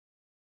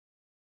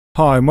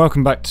Hi and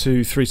welcome back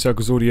to Three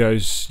Circles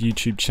Audio's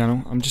YouTube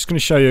channel. I'm just going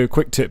to show you a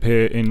quick tip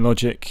here in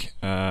Logic.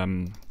 There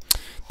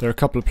are a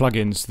couple of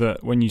plugins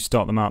that when you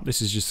start them up, this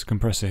is just a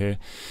compressor here,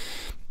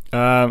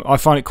 I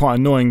find it quite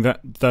annoying that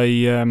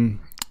they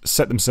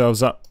set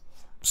themselves up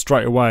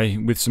straight away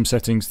with some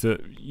settings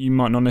that you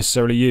might not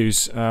necessarily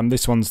use.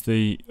 This one's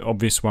the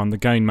obvious one, the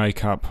gain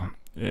makeup.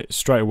 It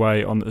straight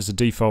away on as a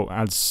default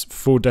adds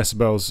 4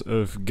 decibels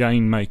of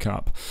gain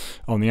makeup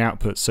on the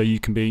output, so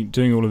you can be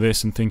doing all of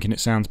this and thinking it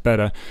sounds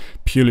better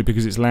purely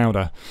because it's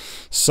louder.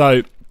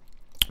 So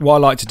what I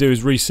like to do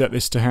is reset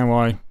this to how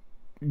I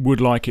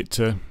would like it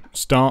to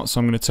start. So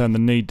I'm going to turn the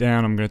need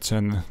down, I'm going to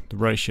turn the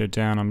ratio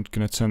down, I'm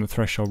going to turn the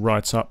threshold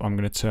right up, I'm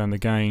going to turn the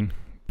gain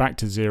back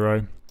to 0,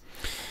 and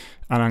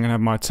I'm going to have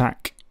my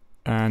attack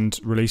and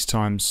release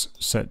times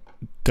set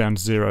down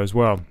to 0 as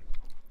well.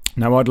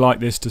 Now I'd like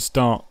this to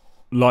start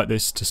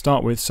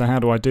with, so how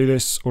do I do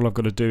this? All I've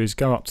got to do is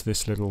go up to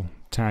this little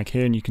tag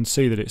here, and you can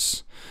see that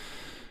it's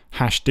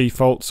hash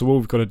default, so all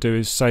we've got to do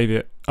is save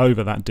it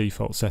over that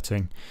default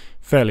setting.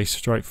 Fairly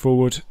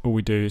straightforward. All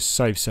we do is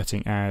save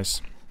setting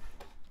as,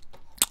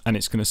 and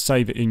it's going to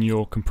save it in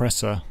your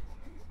compressor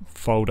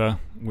folder,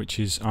 which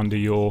is under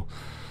your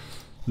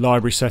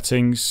library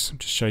settings.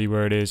 Just show you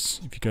where it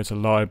is. If you go to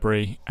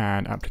library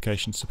and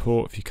application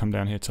support, if you come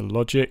down here to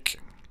Logic,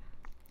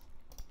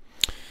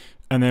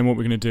 and then what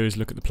we're going to do is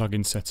look at the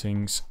plugin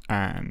settings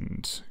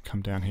and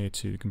come down here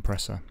to the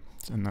compressor,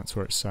 and that's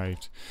where it's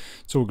saved.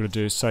 So all we're going to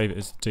do is save it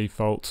as the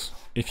default.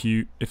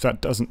 If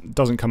that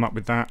doesn't come up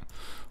with that,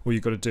 all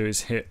you've got to do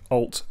is hit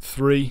Alt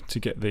 3 to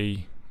get the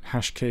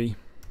hash key,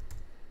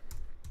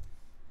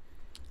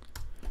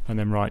 and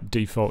then write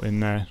default in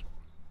there,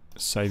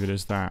 save it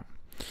as that.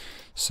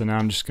 So now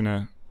I'm just going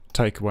to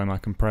take away my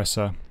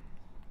compressor,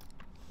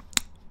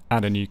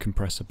 add a new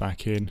compressor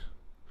back in,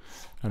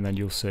 and then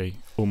you'll see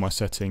all my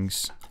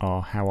settings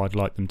are how I'd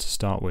like them to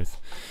start with.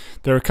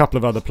 There are a couple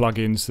of other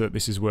plugins that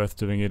this is worth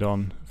doing it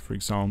on. For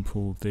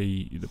example,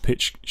 the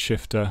pitch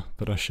shifter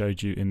that I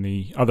showed you in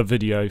the other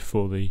video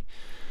for the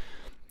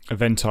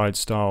Eventide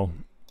style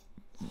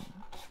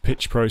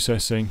pitch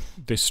processing.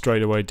 This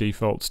straight away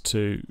defaults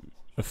to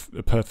a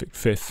perfect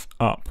fifth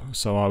up,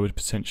 so I would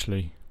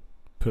potentially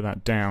put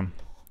that down.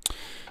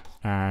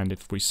 And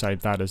if we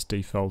save that as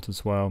default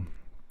as well,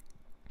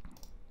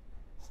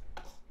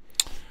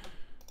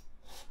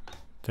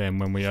 then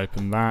when we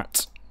open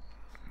that,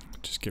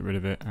 just get rid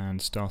of it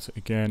and start it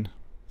again.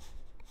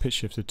 Pitch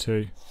shifter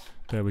 2,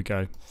 there we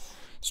go.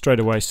 Straight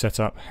away set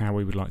up how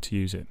we would like to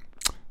use it.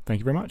 Thank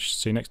you very much.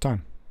 See you next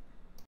time.